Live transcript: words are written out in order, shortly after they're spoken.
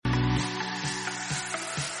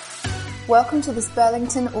Welcome to this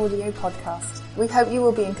Burlington audio podcast. We hope you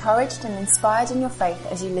will be encouraged and inspired in your faith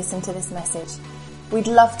as you listen to this message. We'd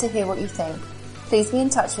love to hear what you think. Please be in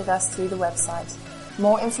touch with us through the website.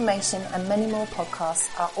 More information and many more podcasts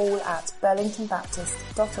are all at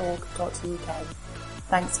burlingtonbaptist.org.uk.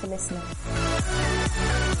 Thanks for listening.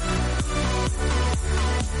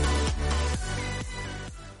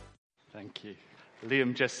 Thank you.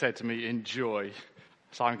 Liam just said to me, enjoy.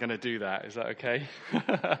 So I'm going to do that. Is that okay?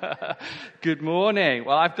 Good morning.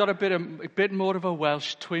 Well, I've got a bit more of a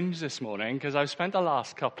Welsh twinge this morning because I've spent the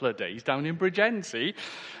last couple of days down in Bridgency.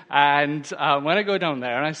 And when I go down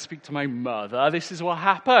there and I speak to my mother, this is what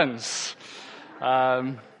happens.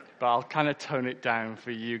 But I'll kind of tone it down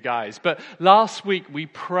for you guys. But last week we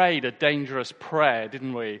prayed a dangerous prayer,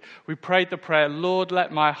 didn't we? We prayed the prayer, Lord,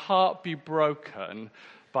 let my heart be broken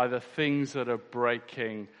by the things that are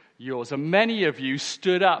breaking yours. And many of you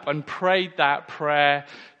stood up and prayed that prayer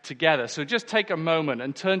together. So just take a moment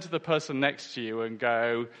and turn to the person next to you and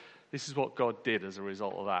go, this is what God did as a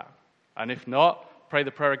result of that. And if not, pray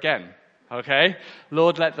the prayer again. Okay?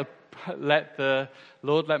 Lord, let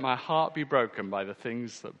my heart be broken by the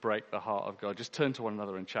things that break the heart of God. Just turn to one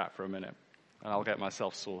another and chat for a minute, and I'll get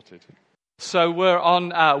myself sorted. So we're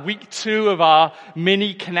on week 2 of our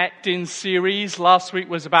mini connecting series. Last week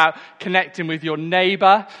was about connecting with your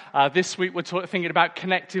neighbor. This week we're thinking about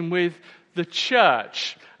connecting with the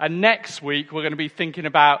church. And next week we're going to be thinking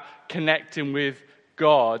about connecting with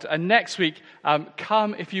God. And next week,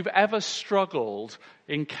 come if you've ever struggled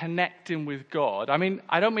in connecting with God. I mean,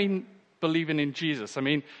 I don't mean believing in Jesus. I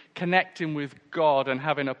mean connecting with God and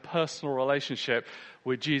having a personal relationship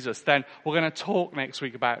with Jesus. Then we're going to talk next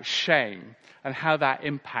week about shame and how that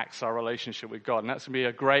impacts our relationship with God. And that's going to be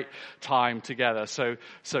a great time together. So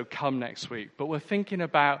come next week. But we're thinking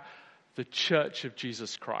about the Church of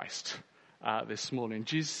Jesus Christ this morning.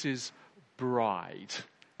 Jesus' bride.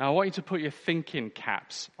 Now, I want you to put your thinking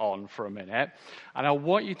caps on for a minute, and I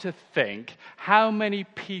want you to think how many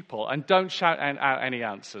people, and don't shout out any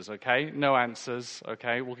answers, okay? No answers,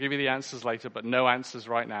 okay? We'll give you the answers later, but no answers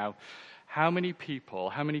right now. How many people,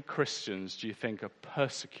 how many Christians do you think are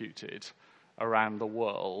persecuted around the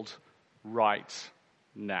world right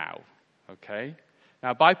now, okay?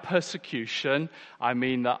 Now, by persecution, I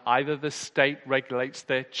mean that either the state regulates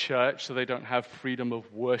their church so they don't have freedom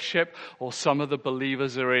of worship, or some of the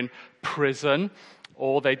believers are in prison,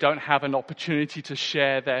 or they don't have an opportunity to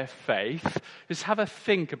share their faith. Just have a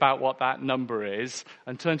think about what that number is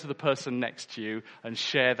and turn to the person next to you and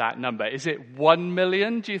share that number. Is it 1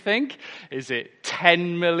 million, do you think? Is it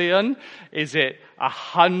 10 million? Is it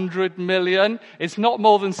 100 million? It's not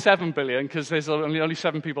more than 7 billion because there's only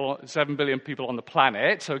 7 billion people on the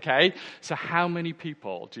planet, okay? So how many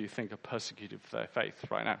people do you think are persecuted for their faith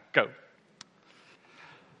right now? Go.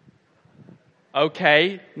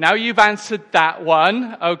 Okay, now you've answered that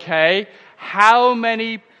one, okay. How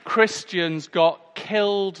many Christians got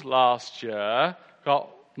killed last year, got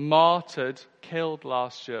martyred, killed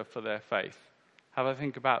last year for their faith? Have a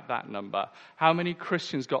think about that number. How many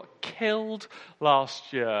Christians got killed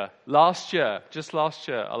last year, just last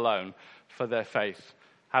year alone, for their faith?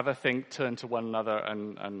 Have a think, turn to one another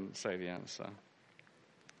and say the answer.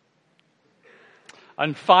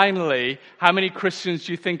 And finally, how many Christians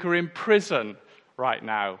do you think are in prison right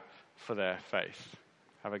now for their faith?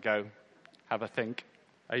 Have a go. Have a think.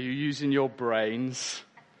 Are you using your brains?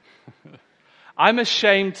 I'm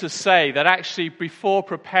ashamed to say that actually before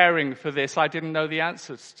preparing for this, I didn't know the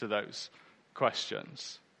answers to those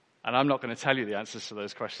questions. And I'm not going to tell you the answers to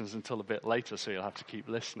those questions until a bit later, so you'll have to keep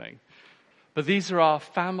listening. But these are our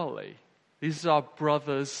family. These are our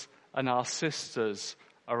brothers and our sisters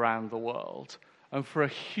around the world. And for a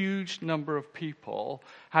huge number of people,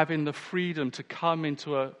 having the freedom to come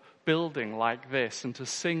into a building like this and to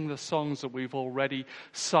sing the songs that we've already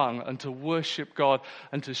sung and to worship God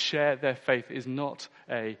and to share their faith is not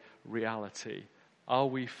a reality. Are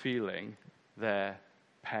we feeling their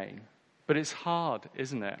pain? But it's hard,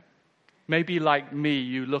 isn't it? Maybe like me,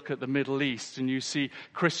 you look at the Middle East and you see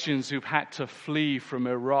Christians who've had to flee from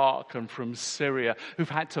Iraq and from Syria, who've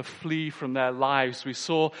had to flee from their lives. We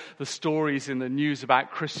saw the stories in the news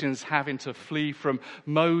about Christians having to flee from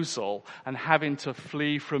Mosul and having to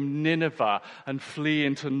flee from Nineveh and flee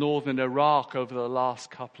into northern Iraq over the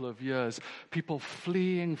last couple of years. People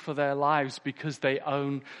fleeing for their lives because they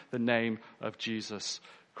own the name of Jesus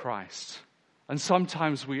Christ. And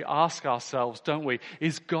sometimes we ask ourselves, don't we,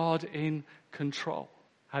 is God in control?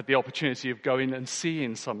 I had the opportunity of going and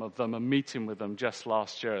seeing some of them and meeting with them just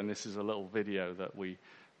last year, and this is a little video that we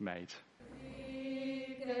made.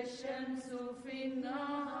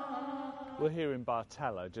 We're here in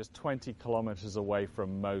Bartella, just 20 kilometres away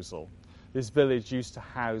from Mosul. This village used to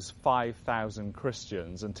house 5,000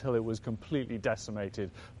 Christians until it was completely decimated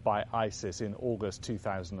by ISIS in August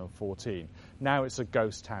 2014. Now it's a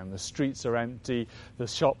ghost town. The streets are empty, the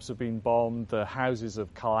shops have been bombed, the houses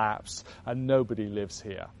have collapsed, and nobody lives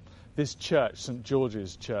here. This church, St.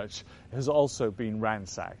 George's Church, has also been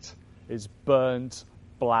ransacked. It's burnt,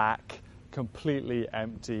 black, completely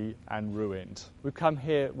empty and ruined. We've come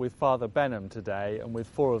here with Father Benham today and with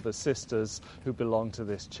 4 of the sisters who belong to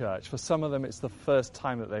this church. For some of them it's the first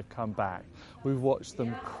time that they've come back. We've watched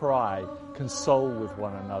them cry, console with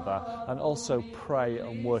one another and also pray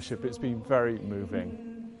and worship. It's been very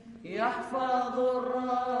moving.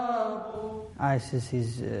 ISIS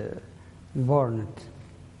is burned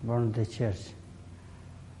the church.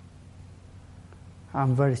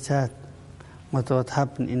 I'm very sad what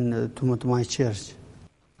happened to my church.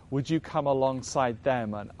 Would you come alongside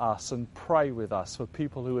them and us and pray with us for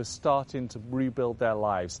people who are starting to rebuild their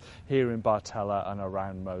lives here in Bartella and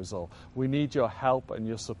around Mosul? We need your help and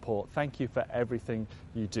your support. Thank you for everything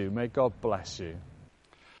you do. May God bless you.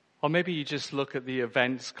 Or maybe you just look at the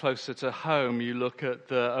events closer to home. You look at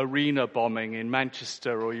the arena bombing in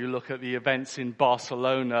Manchester, or you look at the events in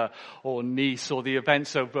Barcelona or Nice, or the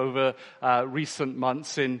events over recent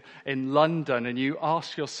months in London, and you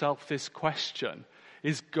ask yourself this question: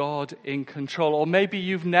 is God in control? Or maybe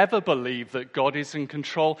you've never believed that God is in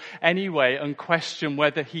control anyway and question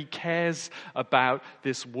whether he cares about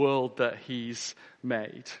this world that he's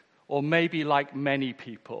made. Or maybe, like many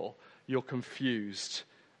people, you're confused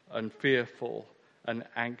and fearful and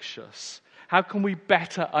anxious. How can we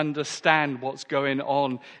better understand what's going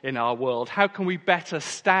on in our world? How can we better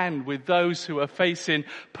stand with those who are facing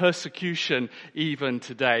persecution even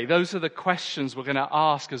today? Those are the questions we're going to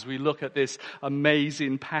ask as we look at this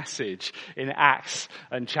amazing passage in Acts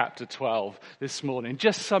and chapter 12 this morning.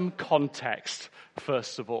 Just some context.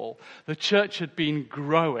 First of all, the church had been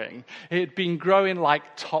growing. It had been growing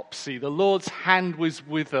like topsy. The Lord's hand was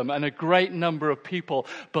with them, and a great number of people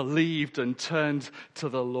believed and turned to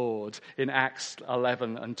the Lord in Acts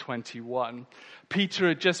 11 and 21. Peter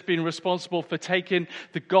had just been responsible for taking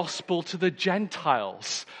the gospel to the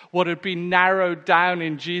Gentiles. What had been narrowed down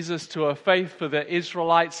in Jesus to a faith for the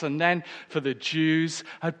Israelites and then for the Jews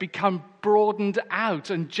had become broadened out,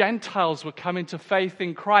 and Gentiles were coming to faith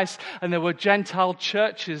in Christ, and there were Gentile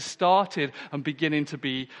churches started and beginning to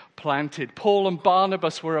be planted. Paul and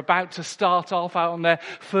Barnabas were about to start off out on their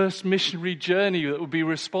first missionary journey that would be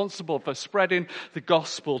responsible for spreading the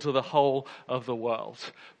gospel to the whole of the world.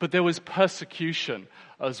 But there was persecution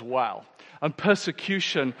as well. And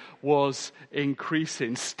persecution was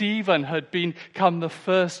increasing. Stephen had become the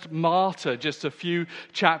first martyr just a few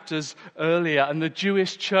chapters earlier, and the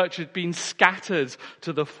Jewish church had been scattered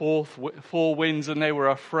to the four winds, and they were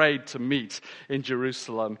afraid to meet in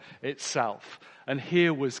Jerusalem itself. And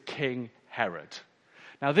here was King Herod.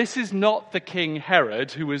 Now, this is not the King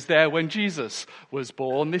Herod who was there when Jesus was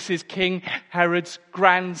born. This is King Herod's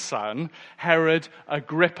grandson, Herod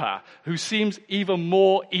Agrippa, who seems even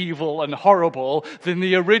more evil and horrible than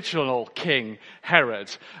the original King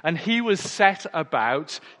Herod. And he was set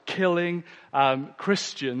about killing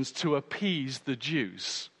Christians to appease the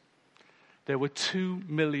Jews. There were 2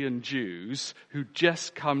 million Jews who'd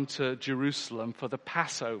just come to Jerusalem for the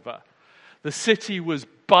Passover. The city was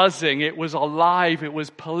buzzing, it was alive, it was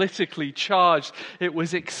politically charged, it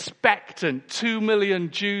was expectant. 2 million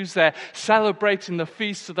Jews there celebrating the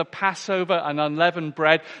feast of the Passover and unleavened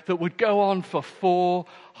bread that would go on for 4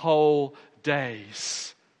 whole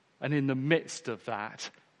days. And in the midst of that,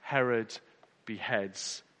 Herod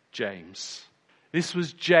beheads James. This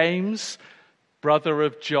was James, brother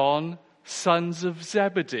of John, sons of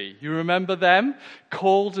Zebedee. You remember them?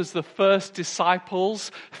 Called as the first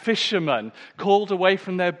disciples, fishermen, called away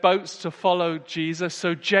from their boats to follow Jesus.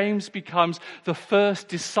 So James becomes the first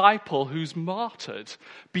disciple who's martyred,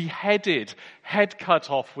 beheaded, head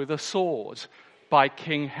cut off with a sword by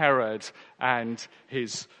King Herod and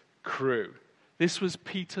his crew. This was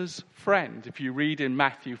Peter's friend. If you read in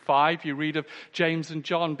Matthew 5, you read of James and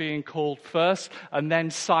John being called first, and then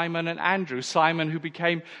Simon and Andrew. Simon who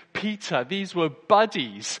became Peter. These were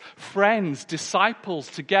buddies, friends, disciples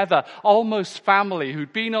together, almost family,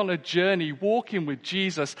 who'd been on a journey, walking with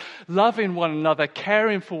Jesus, loving one another,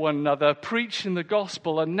 caring for one another, preaching the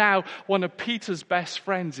gospel, and now one of Peter's best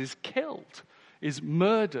friends is killed, is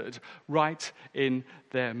murdered right in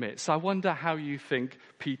their midst. I wonder how you think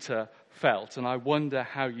Peter felt, and I wonder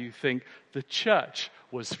how you think the church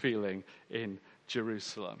was feeling in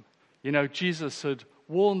Jerusalem. You know, Jesus had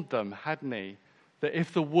warned them, hadn't he, that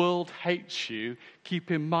if the world hates you, keep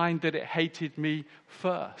in mind that it hated me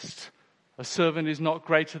first. A servant is not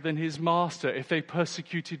greater than his master. If they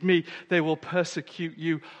persecuted me, they will persecute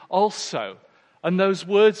you also. And those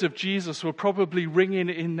words of Jesus were probably ringing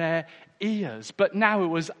in their ears, but now it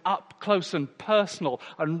was up close and personal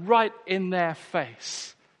and right in their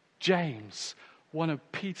face. James, one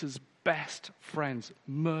of Peter's best friends,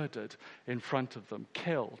 murdered in front of them,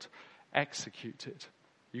 killed, executed.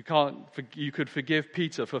 You could forgive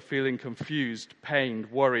Peter for feeling confused,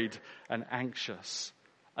 pained, worried, and anxious.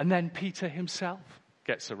 And then Peter himself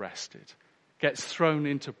gets arrested, gets thrown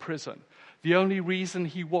into prison. The only reason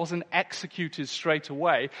he wasn't executed straight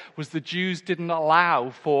away was the Jews didn't allow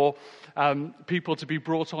for people to be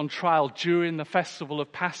brought on trial during the festival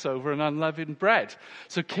of Passover and unleavened bread.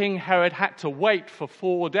 So King Herod had to wait for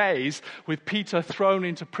 4 days with Peter thrown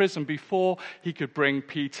into prison before he could bring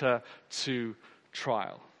Peter to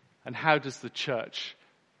trial. And how does the church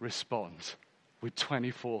respond? With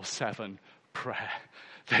 24/7 prayer.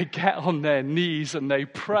 They get on their knees and they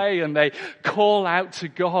pray and they call out to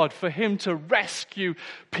God for him to rescue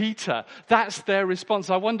Peter. That's their response.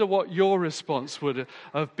 I wonder what your response would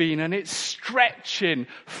have been. And it's stretching,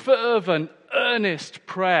 fervent, earnest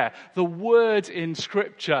prayer. The word in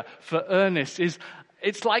Scripture for earnest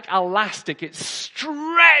it's like elastic. It's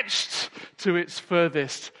stretched to its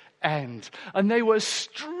furthest end. And they were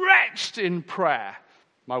stretched in prayer.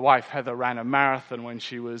 My wife, Heather, ran a marathon when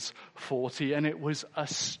she was 40, and it was a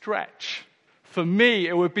stretch. For me,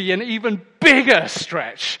 it would be an even bigger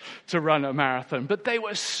stretch to run a marathon, but they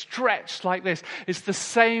were stretched like this. It's the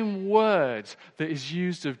same word that is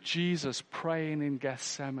used of Jesus praying in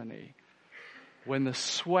Gethsemane, when the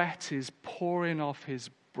sweat is pouring off his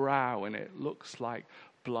brow and it looks like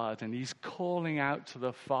blood, and he's calling out to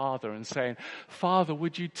the Father and saying, Father,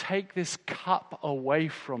 would you take this cup away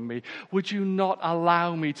from me? Would you not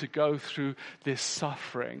allow me to go through this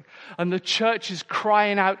suffering? And the church is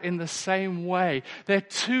crying out in the same way. There are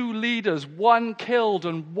 2 leaders, one killed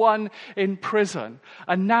and one in prison.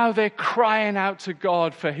 And now they're crying out to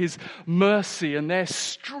God for his mercy, and they're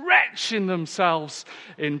stretching themselves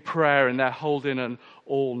in prayer, and they're holding an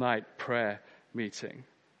all-night prayer meeting.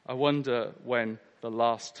 I wonder when the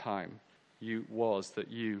last time that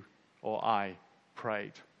you or I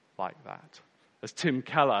prayed like that. As Tim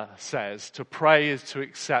Keller says, to pray is to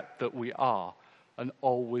accept that we are and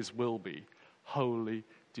always will be wholly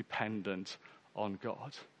dependent on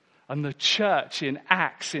God. And the church in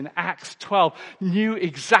Acts 12, knew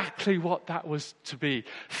exactly what that was to be.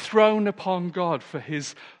 Thrown upon God for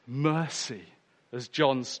his mercy. As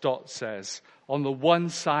John Stott says, on the one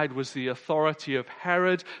side was the authority of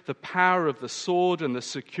Herod, the power of the sword, and the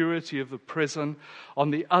security of the prison.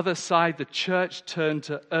 On the other side, the church turned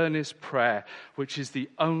to earnest prayer, which is the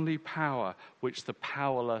only power which the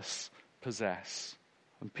powerless possess.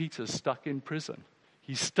 And Peter's stuck in prison.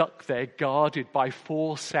 He's stuck there guarded by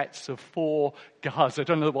 4 sets of 4 guards. I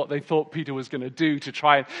don't know what they thought Peter was going to do to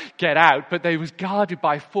try and get out, but they was guarded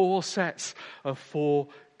by 4 sets of 4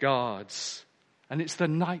 guards. And it's the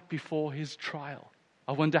night before his trial.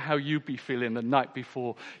 I wonder how you'd be feeling the night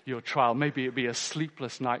before your trial. Maybe it'd be a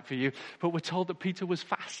sleepless night for you. But we're told that Peter was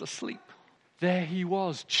fast asleep. There he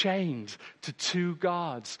was, chained to 2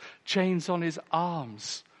 guards. Chains on his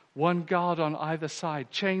arms. 1 guard on either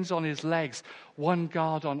side. Chains on his legs. 1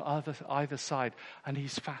 guard on either side. And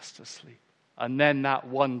he's fast asleep. And then that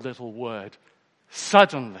one little word.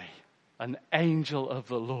 Suddenly, an angel of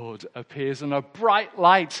the Lord appears and a bright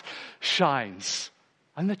light shines.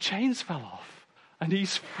 And the chains fell off. And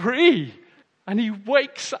he's free. And he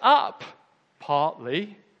wakes up,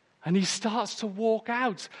 partly. And he starts to walk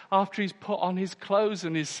out after he's put on his clothes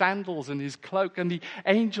and his sandals and his cloak. And the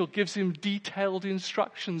angel gives him detailed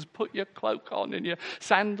instructions. Put your cloak on and your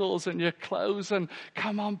sandals and your clothes. And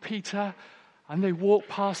come on, Peter. And they walk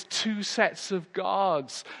past 2 sets of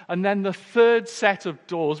guards. And then the 3rd set of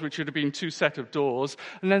doors, which would have been 2 sets of doors,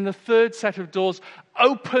 and then the 3rd set of doors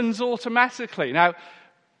opens automatically. Now,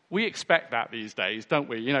 we expect that these days, don't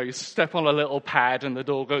we? You know, you step on a little pad and the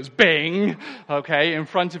door goes bing, okay, in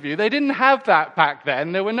front of you. They didn't have that back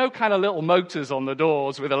then. There were no kind of little motors on the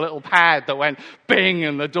doors with a little pad that went bing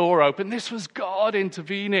and the door opened. This was God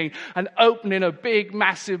intervening and opening a big,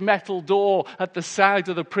 massive metal door at the side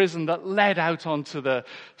of the prison that led out onto the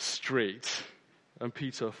street. And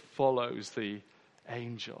Peter follows the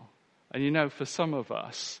angel. And you know, for some of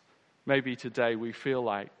us, maybe today we feel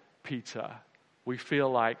like Peter. We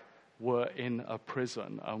feel like we're in a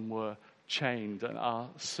prison and we're chained and our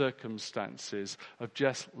circumstances have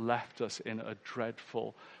just left us in a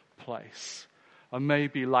dreadful place. And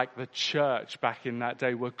maybe like the church back in that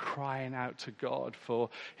day, we're crying out to God for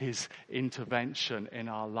his intervention in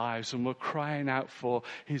our lives. And we're crying out for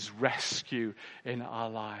his rescue in our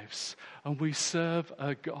lives. And we serve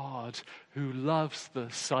a God who loves the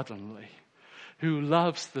suddenly. Who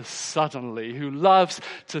loves to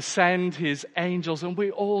send his angels. And we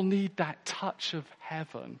all need that touch of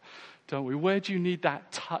heaven, don't we? Where do you need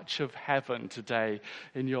that touch of heaven today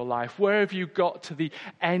in your life? Where have you got to the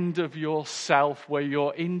end of yourself where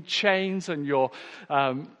you're in chains and you're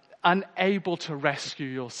unable to rescue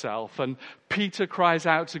yourself? And Peter cries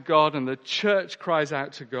out to God and the church cries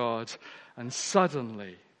out to God, and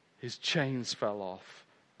suddenly his chains fell off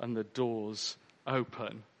and the doors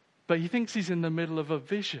open. But he thinks he's in the middle of a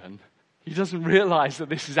vision. He doesn't realize that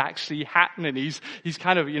this is actually happening. He's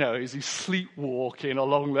kind of, he's sleepwalking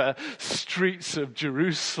along the streets of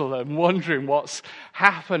Jerusalem, wondering what's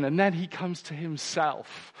happened. And then he comes to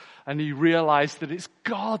himself and he realized that it's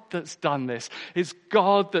God that's done this. It's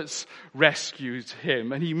God that's rescued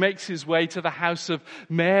him. And he makes his way to the house of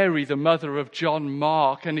Mary, the mother of John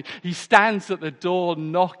Mark. And he stands at the door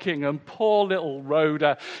knocking, and poor little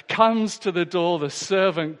Rhoda comes to the door, the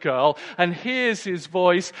servant girl, and hears his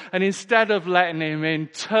voice, and instead of letting him in,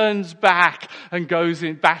 turns back and goes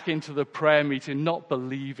back into the prayer meeting, not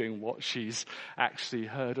believing what she's actually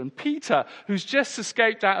heard. And Peter, who's just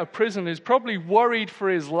escaped out of prison, is probably worried for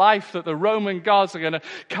his life that the Roman guards are going to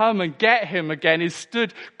come and get him again, is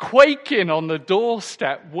stood quaking on the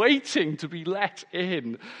doorstep, waiting to be let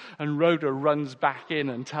in. And Rhoda runs back in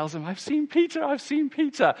and tells him, I've seen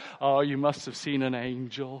Peter. Oh, you must have seen an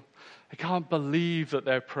angel. I can't believe that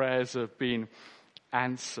their prayers have been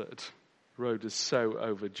answered. Rhoda's so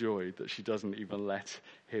overjoyed that she doesn't even let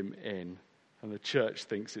him in. And the church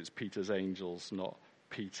thinks it's Peter's angels, not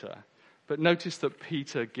Peter. But notice that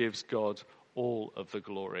Peter gives God all of the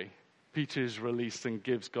glory. Peter is released and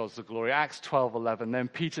gives God the glory. Acts 12:11. Then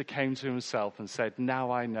Peter came to himself and said,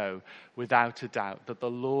 now I know without a doubt that the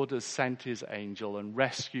Lord has sent his angel and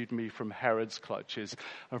rescued me from Herod's clutches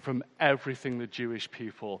and from everything the Jewish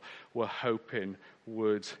people were hoping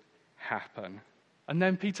would happen. And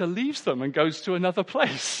then Peter leaves them and goes to another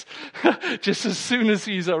place. Just as soon as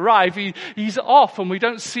he's arrived, he's off, and we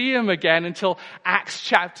don't see him again until Acts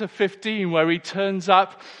chapter 15, where he turns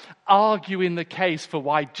up arguing the case for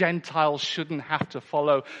why Gentiles shouldn't have to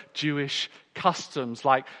follow Jewish customs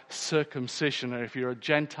like circumcision. And if you're a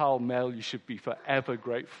Gentile male, you should be forever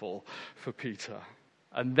grateful for Peter.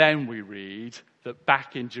 And then we read that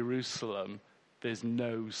back in Jerusalem, there's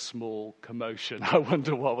no small commotion. I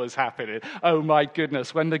wonder what was happening. Oh my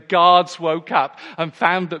goodness. When the guards woke up and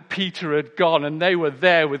found that Peter had gone, and they were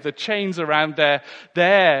there with the chains around their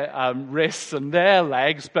wrists and their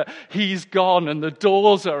legs, but he's gone and the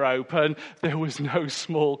doors are open, there was no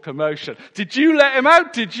small commotion. Did you let him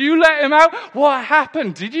out? What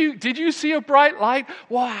happened? Did you see a bright light?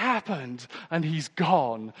 What happened? And he's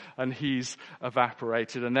gone and he's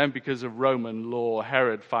evaporated. And then because of Roman law,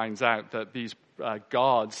 Herod finds out that these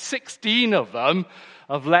guards, 16 of them,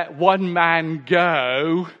 have let one man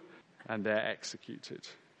go, and they're executed.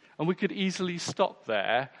 And we could easily stop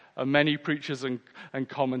there, and many preachers and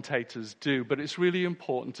commentators do, but it's really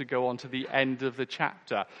important to go on to the end of the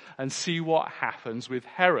chapter and see what happens with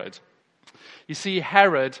Herod. You see,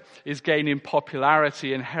 Herod is gaining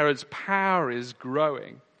popularity and Herod's power is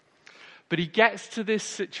growing. But he gets to this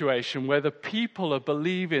situation where the people are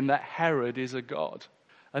believing that Herod is a god.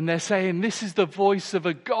 And they're saying this is the voice of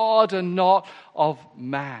a God and not of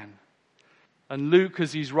man. And Luke,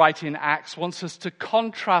 as he's writing Acts, wants us to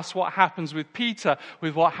contrast what happens with Peter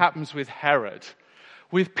with what happens with Herod.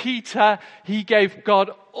 With Peter, he gave God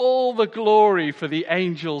all the glory for the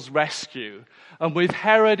angel's rescue. And with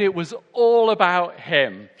Herod, it was all about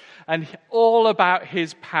him, and all about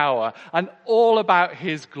his power, and all about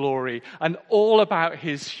his glory, and all about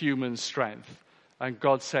his human strength. And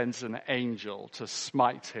God sends an angel to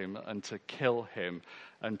smite him and to kill him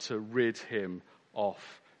and to rid him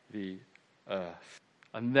off the earth.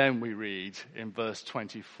 And then we read in verse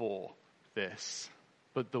 24 this: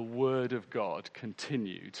 but the word of God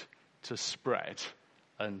continued to spread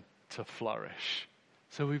and to flourish.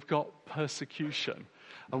 So we've got persecution,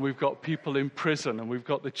 and we've got people in prison, and we've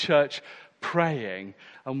got the church praying,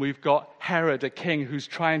 and we've got Herod, a king, who's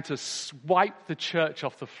trying to wipe the church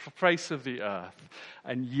off the face of the earth.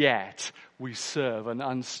 And yet we serve an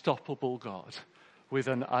unstoppable God with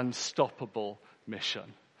an unstoppable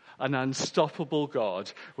mission. an unstoppable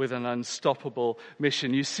God with an unstoppable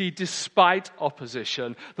mission. You see, despite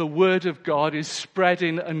opposition, the word of God is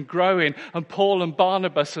spreading and growing. And Paul and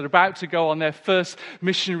Barnabas are about to go on their first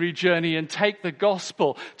missionary journey and take the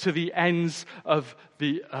gospel to the ends of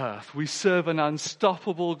the earth. We serve an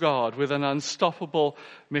unstoppable God with an unstoppable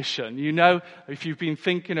mission. You know, if you've been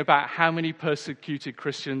thinking about how many persecuted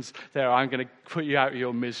Christians there are, I'm going to put you out of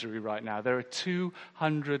your misery right now. There are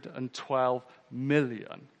 212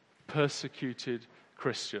 million persecuted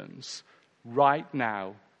Christians right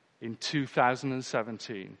now in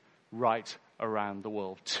 2017, right around the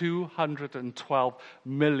world. 212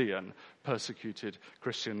 million persecuted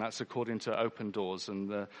Christian. That's according to Open Doors and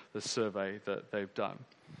the survey that they've done.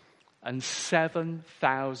 And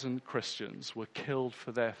 7,000 Christians were killed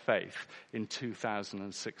for their faith in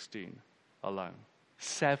 2016 alone.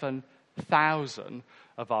 7,000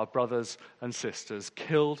 of our brothers and sisters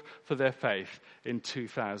killed for their faith in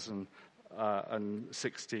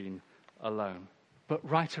 2016 alone. But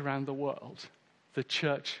right around the world, the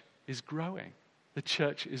church is growing. The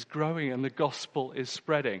church is growing and the gospel is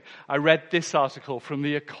spreading. I read this article from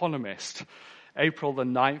The Economist, April the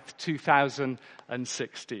 9th,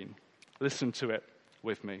 2016. Listen to it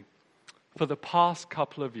with me. For the past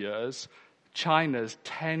couple of years, China's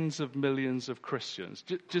tens of millions of Christians.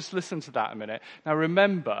 Just listen to that a minute. Now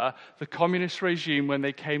remember, the communist regime, when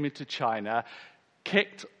they came into China,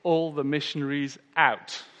 kicked all the missionaries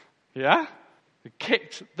out. Yeah? They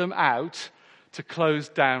kicked them out to close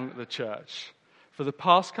down the church. For the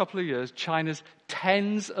past couple of years, China's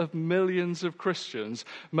tens of millions of Christians,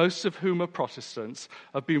 most of whom are Protestants,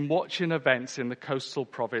 have been watching events in the coastal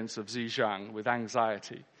province of Zhejiang with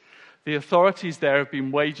anxiety. The authorities there have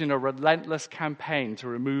been waging a relentless campaign to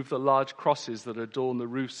remove the large crosses that adorn the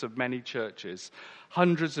roofs of many churches.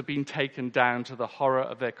 Hundreds have been taken down to the horror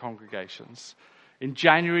of their congregations. In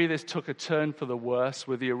January, this took a turn for the worse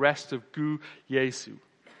with the arrest of Gu Yesu,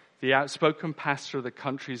 the outspoken pastor of the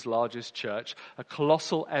country's largest church, a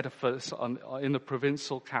colossal edifice in the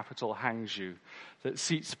provincial capital, Hangzhou, that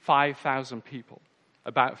seats 5,000 people,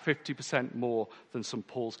 about 50% more than St.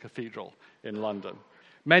 Paul's Cathedral in London.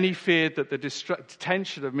 Many feared that the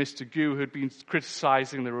detention of Mr. Gu, who had been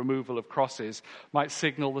criticizing the removal of crosses, might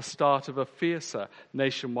signal the start of a fiercer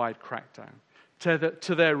nationwide crackdown.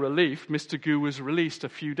 To their relief, Mr. Gu was released a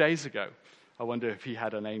few days ago. I wonder if he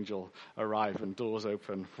had an angel arrive and doors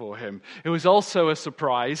open for him. It was also a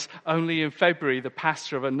surprise. Only in February, the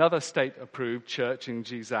pastor of another state-approved church in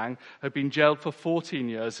Zhejiang had been jailed for 14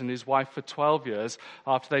 years and his wife for 12 years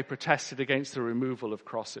after they protested against the removal of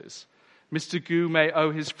crosses. Mr. Gu may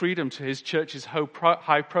owe his freedom to his church's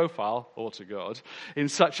high profile, or to God, in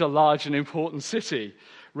such a large and important city,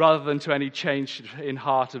 rather than to any change in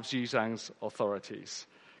heart of Zhejiang's authorities.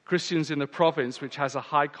 Christians in the province, which has a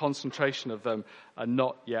high concentration of them, are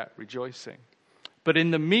not yet rejoicing. But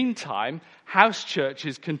in the meantime, house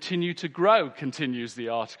churches continue to grow, continues the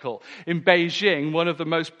article. In Beijing, one of the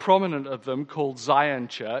most prominent of them, called Zion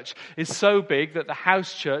Church, is so big that the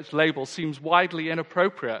house church label seems widely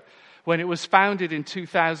inappropriate. When it was founded in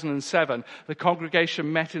 2007, the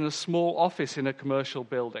congregation met in a small office in a commercial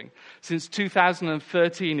building. Since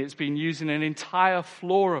 2013, it's been using an entire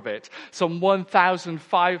floor of it. Some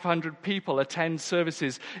 1,500 people attend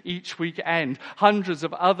services each weekend. Hundreds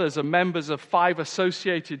of others are members of 5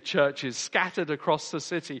 associated churches scattered across the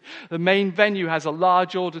city. The main venue has a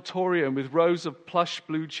large auditorium with rows of plush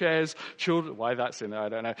blue chairs, why that's in there, I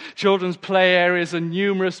don't know, children's play areas and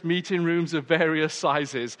numerous meeting rooms of various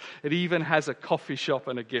sizes. It even has a coffee shop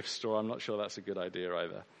and a gift store. I'm not sure that's a good idea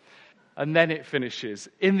either. And then it finishes.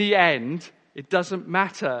 In the end, it doesn't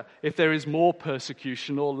matter if there is more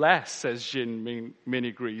persecution or less, says Jin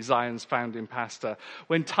Minigri, Zion's founding pastor.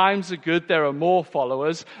 When times are good, there are more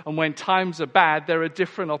followers. And when times are bad, there are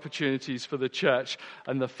different opportunities for the church.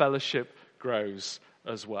 And the fellowship grows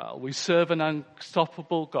as well. We serve an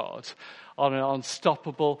unstoppable God on an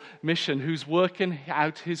unstoppable mission, who's working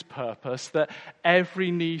out his purpose, that every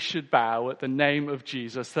knee should bow at the name of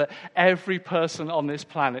Jesus, that every person on this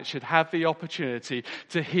planet should have the opportunity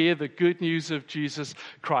to hear the good news of Jesus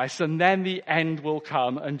Christ, and then the end will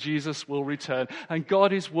come and Jesus will return. And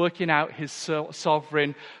God is working out his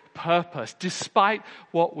sovereign purpose. Despite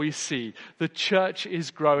what we see, the church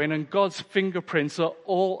is growing and God's fingerprints are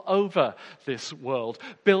all over this world,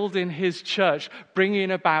 building his church,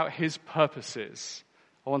 bringing about his purposes.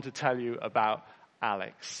 I want to tell you about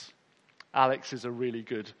Alex. Alex is a really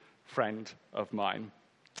good friend of mine.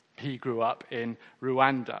 He grew up in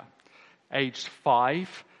Rwanda. Aged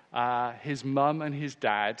 5, his mum and his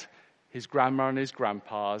dad, his grandma and his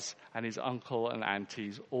grandpas, and his uncle and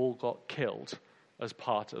aunties all got killed as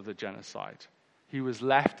part of the genocide. He was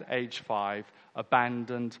left age 5,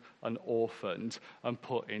 abandoned and orphaned, and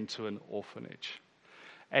put into an orphanage.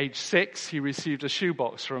 Age 6, he received a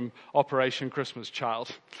shoebox from Operation Christmas Child.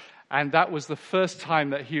 And that was the first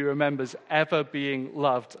time that he remembers ever being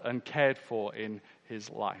loved and cared for in his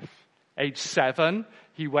life. Age 7,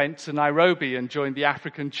 he went to Nairobi and joined the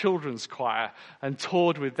African Children's Choir and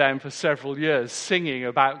toured with them for several years, singing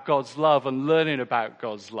about God's love and learning about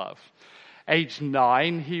God's love. Age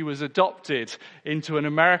 9, he was adopted into an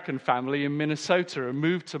American family in Minnesota and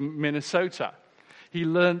moved to Minnesota. He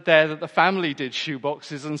learned there that the family did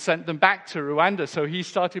shoeboxes and sent them back to Rwanda, so he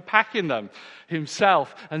started packing them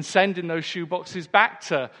himself and sending those shoeboxes back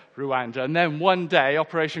to Rwanda. And then one day,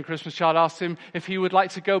 Operation Christmas Child asked him if he would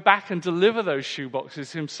like to go back and deliver those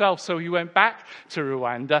shoeboxes himself. So he went back to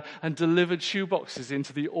Rwanda and delivered shoeboxes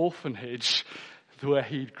into the orphanage where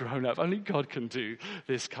he'd grown up. Only God can do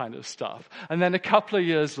this kind of stuff. And then a couple of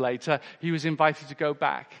years later, he was invited to go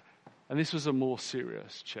back. And this was a more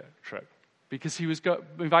serious trip. Because he was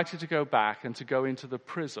invited to go back and to go into the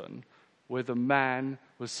prison where the man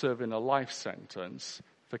was serving a life sentence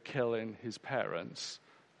for killing his parents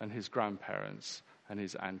and his grandparents and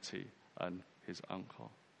his auntie and his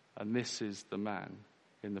uncle. And this is the man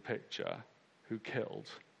in the picture who killed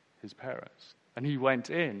his parents. And he went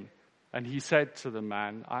in and he said to the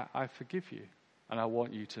man, I forgive you, and I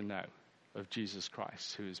want you to know of Jesus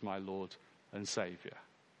Christ, who is my Lord and Savior.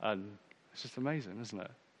 And it's just amazing, isn't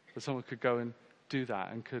it? That someone could go and do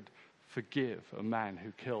that and could forgive a man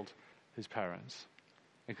who killed his parents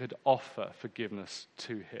and could offer forgiveness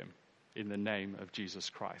to him in the name of Jesus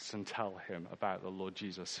Christ and tell him about the Lord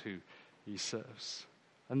Jesus who he serves.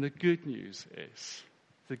 And the good news is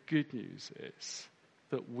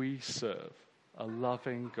that we serve a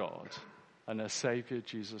loving God and a Savior,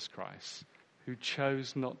 Jesus Christ, who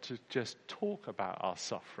chose not to just talk about our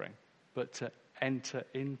suffering, but to enter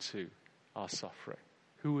into our suffering.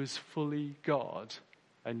 Who is fully God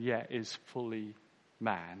and yet is fully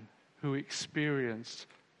man, who experienced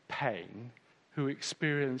pain, who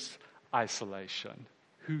experienced isolation,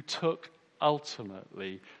 who took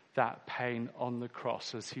ultimately that pain on the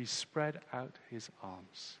cross as he spread out his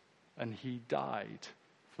arms and he died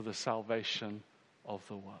for the salvation of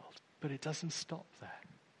the world. But it doesn't stop there,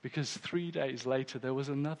 because 3 days later there was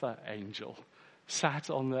another angel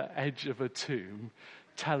sat on the edge of a tomb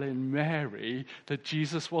telling Mary that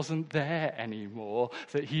Jesus wasn't there anymore,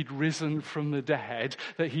 that he'd risen from the dead,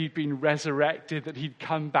 that he'd been resurrected, that he'd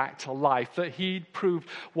come back to life, that he'd proved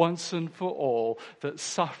once and for all that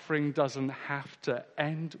suffering doesn't have to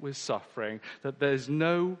end with suffering, that there's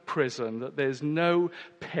no prison, that there's no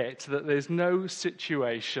pit, that there's no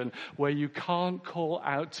situation where you can't call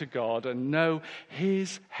out to God and know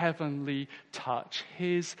his heavenly touch,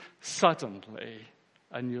 his suddenly,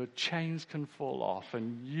 and your chains can fall off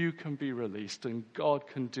and you can be released and God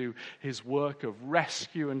can do his work of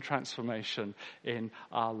rescue and transformation in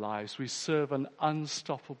our lives. We serve an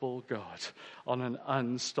unstoppable God on an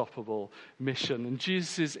unstoppable mission. And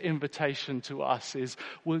Jesus' invitation to us is,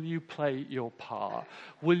 will you play your part?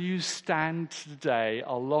 Will you stand today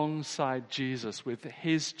alongside Jesus with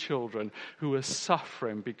his children who are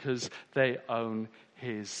suffering because they own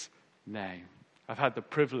his name? I've had the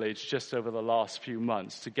privilege just over the last few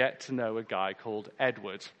months to get to know a guy called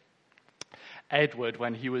Edward. Edward,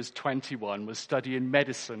 when he was 21, was studying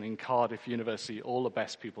medicine in Cardiff University. All the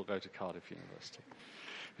best people go to Cardiff University.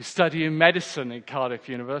 He was studying medicine in Cardiff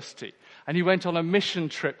University. And he went on a mission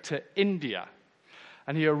trip to India.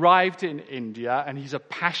 And he arrived in India, and he's a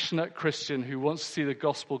passionate Christian who wants to see the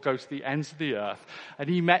gospel go to the ends of the earth. And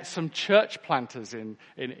he met some church planters in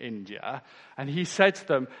India, and he said to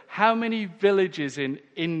them, how many villages in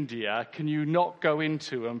India can you not go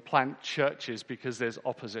into and plant churches because there's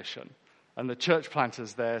opposition? And the church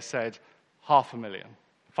planters there said, 500,000,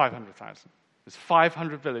 500,000. There's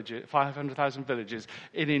 500,000 villages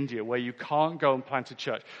in India where you can't go and plant a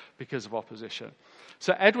church because of opposition.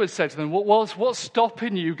 So Edward said to them, what's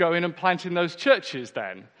stopping you going and planting those churches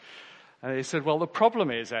then? And they said, well, the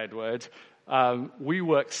problem is, Edward, we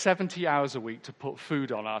work 70 hours a week to put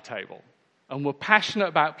food on our table. And we're passionate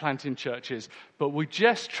about planting churches, but we're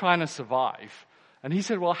just trying to survive. And he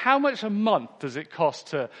said, well, how much a month does it cost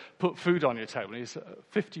to put food on your table? And he said,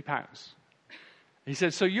 £50. He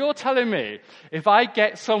said, so you're telling me if I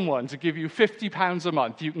get someone to give you £50 a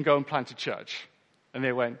month, you can go and plant a church? And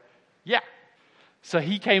they went, yeah. So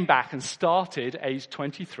he came back and started, age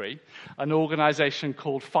 23, an organization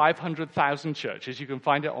called 500,000 Churches. You can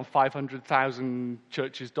find it on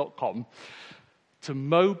 500,000churches.com, to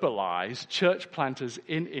mobilize church planters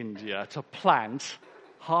in India to plant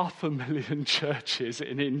 500,000 churches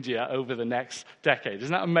in India over the next decade.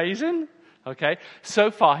 Isn't that amazing? Okay.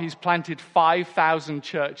 So far, he's planted 5,000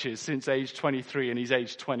 churches since age 23, and he's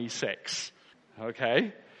age 26.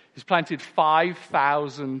 Okay. He's planted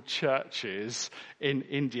 5,000 churches in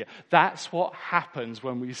India. That's what happens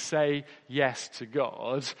when we say yes to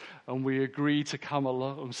God and we agree to come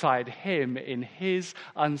alongside him in his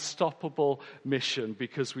unstoppable mission,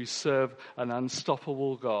 because we serve an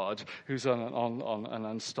unstoppable God who's on an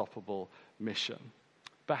unstoppable mission.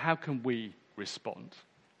 But how can we respond?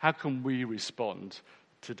 How can we respond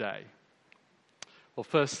today? Well,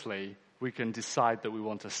 firstly, we can decide that we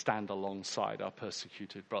want to stand alongside our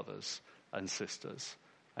persecuted brothers and sisters.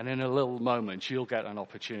 And in a little moment, you'll get an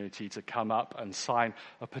opportunity to come up and sign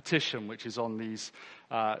a petition, which is on these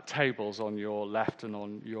tables on your left and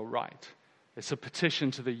on your right. It's a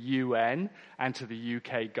petition to the UN and to the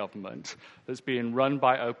UK government that's being run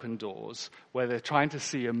by Open Doors, where they're trying to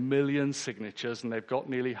see 1 million signatures, and they've got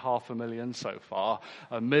nearly 500,000 so far,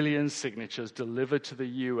 1 million signatures delivered to the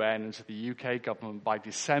UN and to the UK government by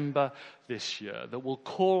December this year, that will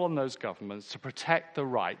call on those governments to protect the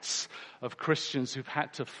rights of Christians who've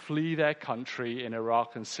had to flee their country in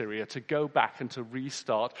Iraq and Syria, to go back and to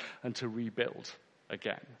restart and to rebuild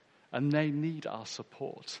again. And they need our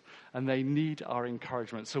support, and they need our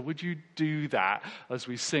encouragement. So would you do that as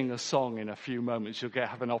we sing a song in a few moments? You'll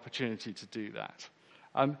have an opportunity to do that.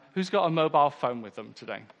 Who's got a mobile phone with them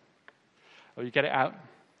today? Oh, you get it out?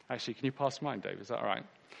 Actually, can you pass mine, Dave? Is that all right?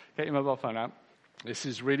 Get your mobile phone out. This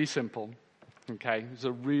is really simple. Okay, it's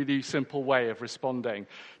a really simple way of responding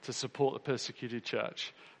to support the persecuted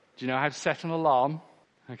church. Do you know how to set an alarm?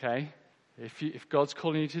 Okay. If God's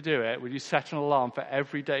calling you to do it, will you set an alarm for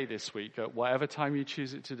every day this week at whatever time you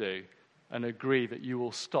choose it to do, and agree that you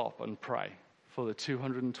will stop and pray for the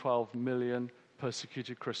 212 million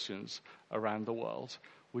persecuted Christians around the world?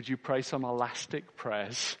 Would you pray some elastic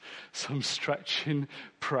prayers, some stretching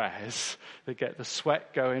prayers that get the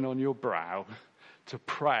sweat going on your brow, to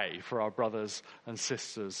pray for our brothers and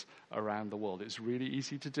sisters around the world? It's really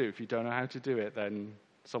easy to do. If you don't know how to do it, then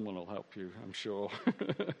someone will help you, I'm sure.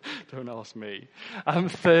 Don't ask me.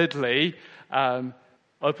 Thirdly,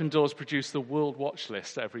 Open Doors produce the World Watch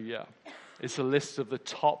List every year. It's a list of the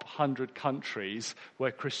top 100 countries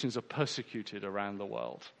where Christians are persecuted around the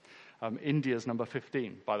world. India's number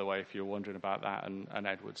 15, by the way, if you're wondering about that and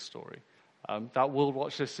Edward's story. That World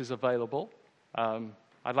Watch List is available.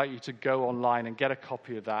 I'd like you to go online and get a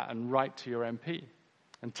copy of that and write to your MP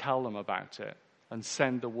and tell them about it and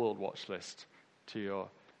send the World Watch List to your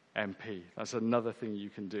MP. That's another thing you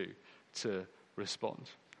can do to respond.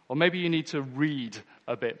 Or maybe you need to read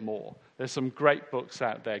a bit more. There's some great books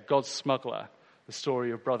out there. God's Smuggler, the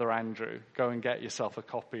story of Brother Andrew. Go and get yourself a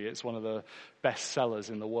copy. It's one of the best sellers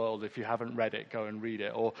in the world. If you haven't read it, go and read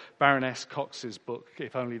it. Or Baroness Cox's book,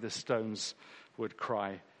 If Only the Stones Would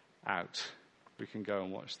Cry Out. We can go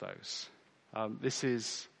and watch those. This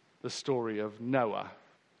is the story of Noah.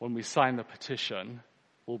 When we sign the petition,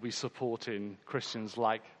 we'll be supporting Christians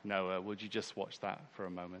like Noah. Would you just watch that for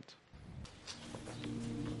a moment?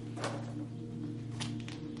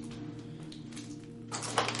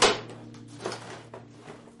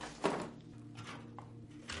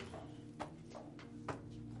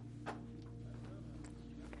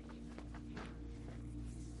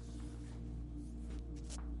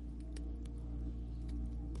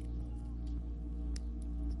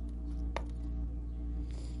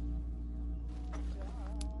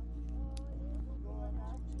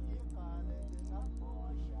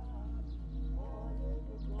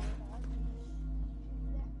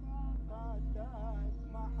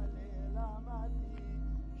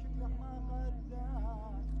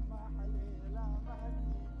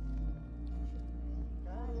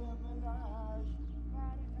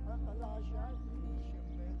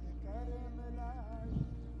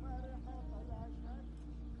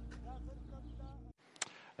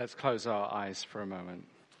 Let's close our eyes for a moment.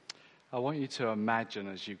 I want you to imagine,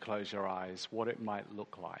 as you close your eyes, what it might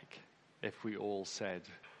look like if we all said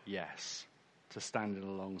yes to standing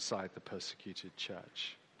alongside the persecuted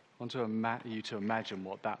church. I want you to imagine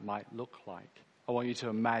what that might look like. I want you to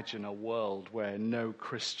imagine a world where no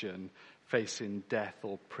Christian facing death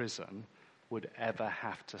or prison would ever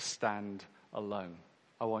have to stand alone.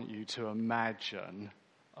 I want you to imagine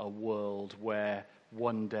a world where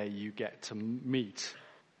one day you get to meet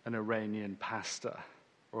an Iranian pastor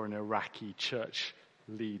or an Iraqi church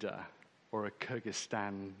leader or a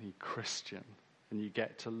Kyrgyzstani Christian, and you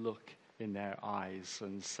get to look in their eyes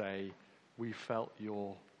and say, we felt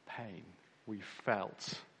your pain, we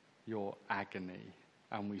felt your agony,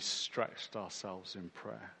 and we stretched ourselves in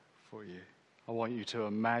prayer for you. I want you to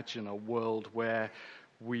imagine a world where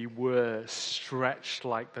we were stretched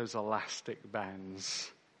like those elastic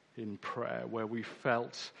bands in prayer, where we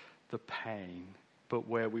felt the pain, but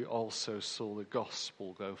where we also saw the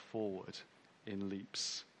gospel go forward in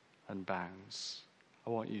leaps and bounds.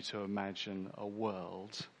 I want you to imagine a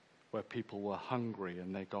world where people were hungry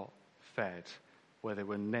and they got fed, where they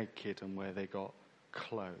were naked and where they got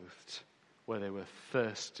clothed, where they were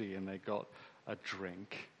thirsty and they got a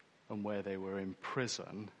drink, and where they were in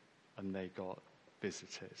prison and they got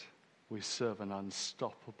visited. We serve an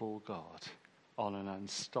unstoppable God on an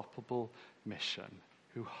unstoppable mission,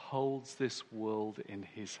 who holds this world in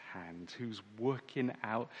his hand, who's working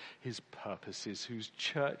out his purposes, whose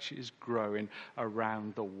church is growing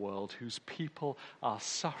around the world, whose people are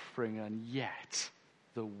suffering, and yet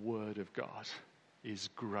the word of God is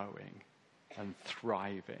growing and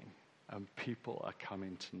thriving, and people are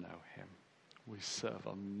coming to know him. We serve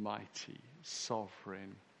a mighty,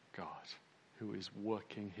 sovereign God who is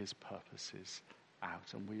working his purposes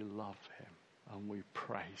out, and we love him, and we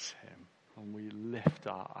praise him, and we lift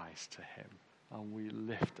our eyes to him, and we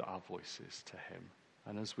lift our voices to him.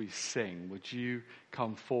 And as we sing, would you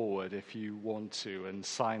come forward if you want to and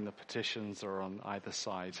sign the petitions that are on either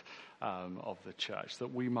side of the church,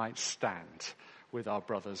 that we might stand with our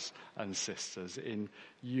brothers and sisters in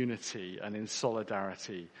unity and in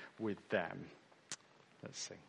solidarity with them. Let's sing.